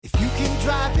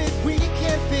drive it, we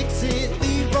can fix it.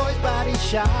 Leroy's Body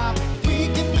Shop. We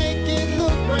can make it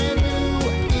look brand new.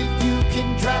 If you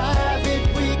can drive it,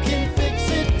 we can fix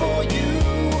it for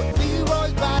you.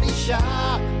 Leroy's Body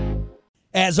Shop.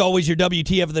 As always, your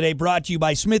WTF of the day brought to you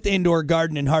by Smith Indoor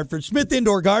Garden in Hartford. Smith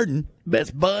Indoor Garden.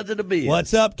 Best buds of the biz.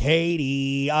 What's up,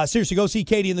 Katie? Seriously, go see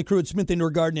Katie and the crew at Smith Indoor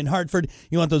Garden in Hartford.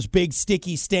 You want those big,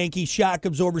 sticky, stanky, shock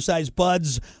absorber-sized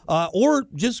buds, or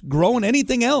just growing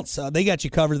anything else. They got you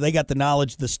covered. They got the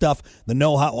knowledge, the stuff, the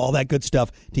know-how, all that good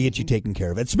stuff to get you taken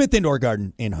care of at Smith Indoor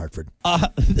Garden in Hartford.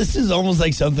 This is almost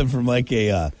like something from like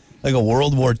a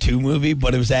World War II movie,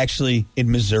 but it was actually in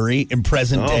Missouri in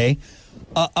present day.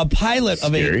 A pilot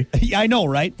of I know,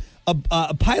 right?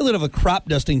 A pilot of a crop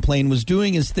dusting plane was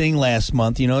doing his thing last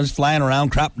month. You know, just flying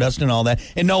around, crop dusting, all that.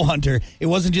 And no, Hunter, it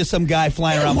wasn't just some guy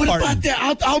flying around. What farting. about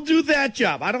that? I'll do that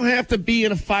job. I don't have to be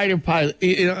in a fighter pilot.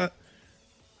 To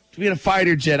be in a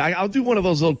fighter jet, I'll do one of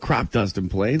those little crop dusting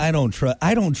planes. I don't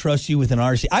trust you with an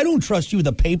RC. I don't trust you with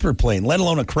a paper plane, let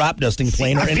alone a crop dusting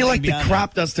plane. I feel like the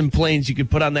crop dusting planes you could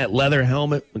put on that leather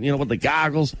helmet, with the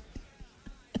goggles.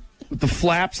 With the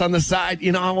flaps on the side,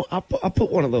 I'll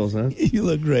put one of those on. You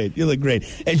look great.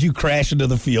 As you crash into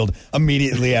the field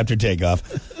immediately after takeoff.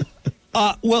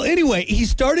 Well, anyway, he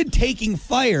started taking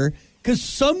fire because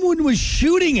someone was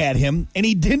shooting at him, and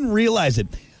he didn't realize it.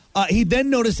 He then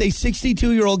noticed a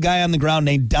 62-year-old guy on the ground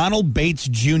named Donald Bates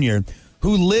Jr.,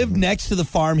 who lived next to the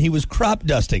farm he was crop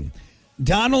dusting.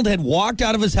 Donald had walked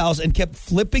out of his house and kept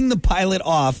flipping the pilot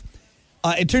off.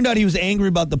 It turned out he was angry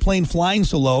about the plane flying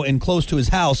so low and close to his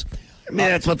house. I mean,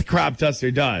 that's what the crop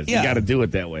duster does. Yeah. You got to do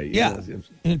it that way.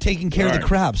 And taking care of the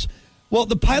crops. Well,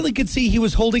 the pilot could see he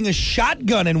was holding a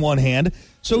shotgun in one hand,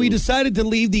 so he decided to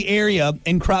leave the area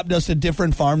and crop dust a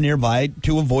different farm nearby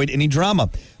to avoid any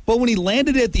drama. But when he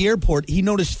landed at the airport, he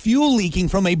noticed fuel leaking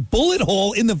from a bullet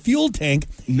hole in the fuel tank.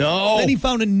 No. Then he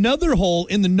found another hole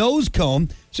in the nose cone,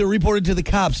 so reported to the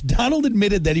cops. Donald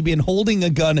admitted that he'd been holding a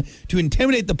gun to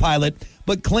intimidate the pilot,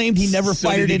 but claimed he never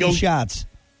fired any shots.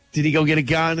 Did he go get a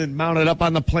gun and mount it up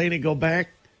on the plane and go back?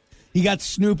 He got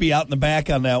Snoopy out in the back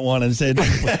on that one and said...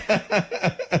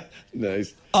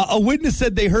 Nice. A witness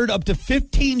said they heard up to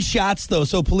 15 shots, though,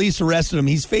 so police arrested him.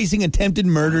 He's facing attempted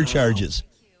murder charges.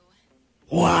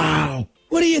 Wow.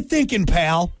 What are you thinking,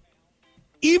 pal?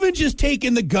 Even just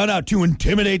taking the gun out to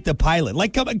intimidate the pilot.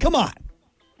 Like, come on.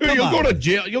 You'll go to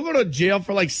jail. You'll go to jail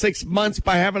for like 6 months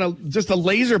by having just a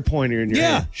laser pointer in your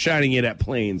hand, shining it at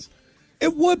planes.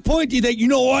 At what point do you think, you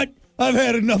know what? I've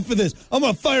had enough of this. I'm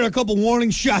going to fire a couple warning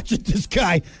shots at this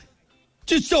guy.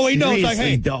 Just so he knows, like,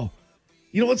 hey. Though,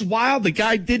 you know what's wild? The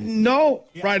guy didn't know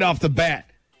right off the bat.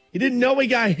 He didn't know he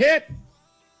got hit.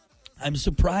 I'm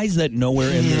surprised that nowhere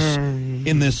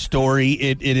in this story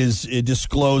it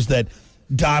disclosed that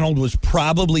Donald was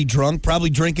probably drunk, probably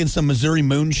drinking some Missouri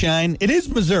moonshine. It is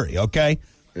Missouri, okay?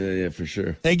 Yeah, for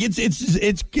sure. Like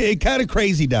it's kind of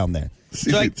crazy down there.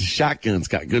 See, the shotgun's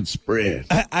got good spread.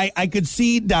 I could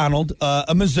see Donald,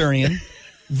 a Missourian,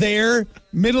 there,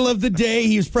 middle of the day.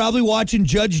 He was probably watching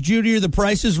Judge Judy or The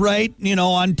Price is Right,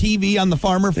 on TV on the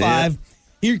Farmer 5.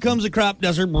 Here comes a crop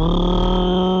duster,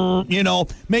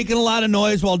 making a lot of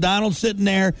noise while Donald's sitting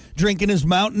there drinking his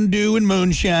Mountain Dew and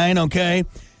moonshine, okay?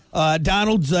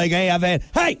 Donald's like, I've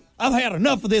had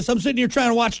enough of this. I'm sitting here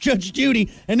trying to watch Judge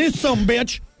Judy, and this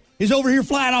sumbitch is over here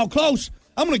flying all close.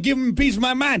 I'm going to give him a piece of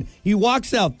my mind. He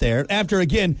walks out there after,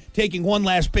 again, taking one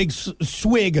last big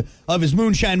swig of his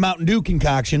Moonshine Mountain Dew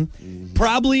concoction,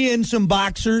 probably in some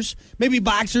boxers, maybe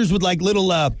boxers with like little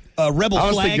rebel flags on I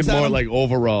was thinking more them. like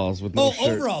overalls with no shirt.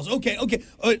 Overalls. Okay.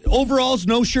 Overalls,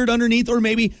 no shirt underneath, or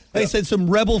maybe, like I said, some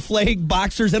rebel flag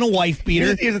boxers and a wife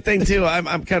beater. Here's the thing, too.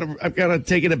 I'm kind of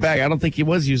taking it back. I don't think he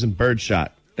was using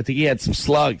birdshot. I think he had some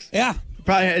slugs. Yeah.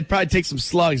 It'd probably take some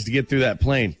slugs to get through that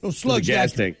plane. Those slugs,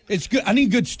 gas tank. It's good. I need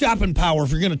good stopping power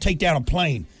if you're going to take down a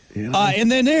plane. Yeah. And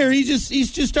then he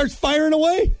just starts firing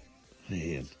away.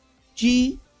 Man,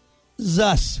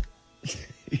 Jesus.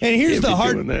 And here's the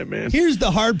hard. That, man. Here's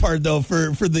the hard part, though,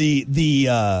 for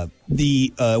the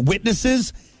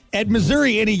witnesses. At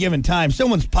Missouri, any given time,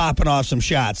 someone's popping off some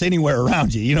shots anywhere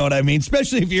around you. You know what I mean?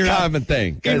 Especially if you're common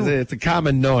thing. It's a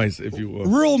common noise, if you will.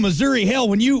 Rural Missouri, hell,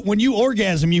 when you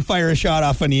orgasm, you fire a shot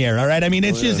off in the air. All right, I mean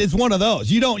it's one of those.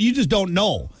 You just don't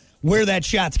know where that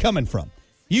shot's coming from.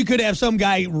 You could have some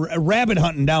guy rabbit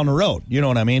hunting down the road. You know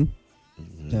what I mean?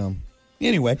 So,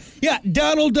 anyway, yeah,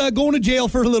 Donald going to jail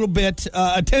for a little bit.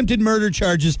 Attempted murder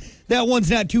charges. That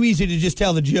one's not too easy to just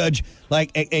tell the judge,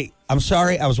 like, hey, I'm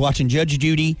sorry, I was watching Judge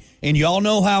Judy, and y'all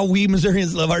know how we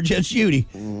Missourians love our Judge Judy.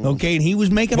 Okay, and he was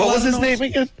making What a lot was of his noise.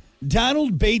 name again?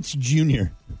 Donald Bates Jr.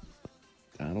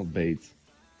 Donald Bates.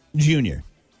 Jr.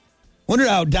 Wonder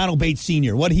how Donald Bates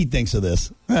Sr., what he thinks of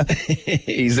this.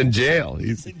 He's in jail.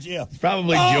 He's in jail.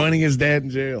 probably joining his dad in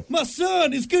jail. My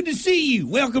son, it's good to see you.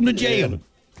 Welcome to jail. Yeah.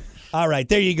 All right,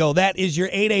 there you go. That is your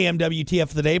 8 a.m. WTF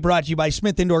of the day, brought to you by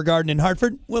Smith Indoor Garden in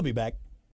Hartford. We'll be back.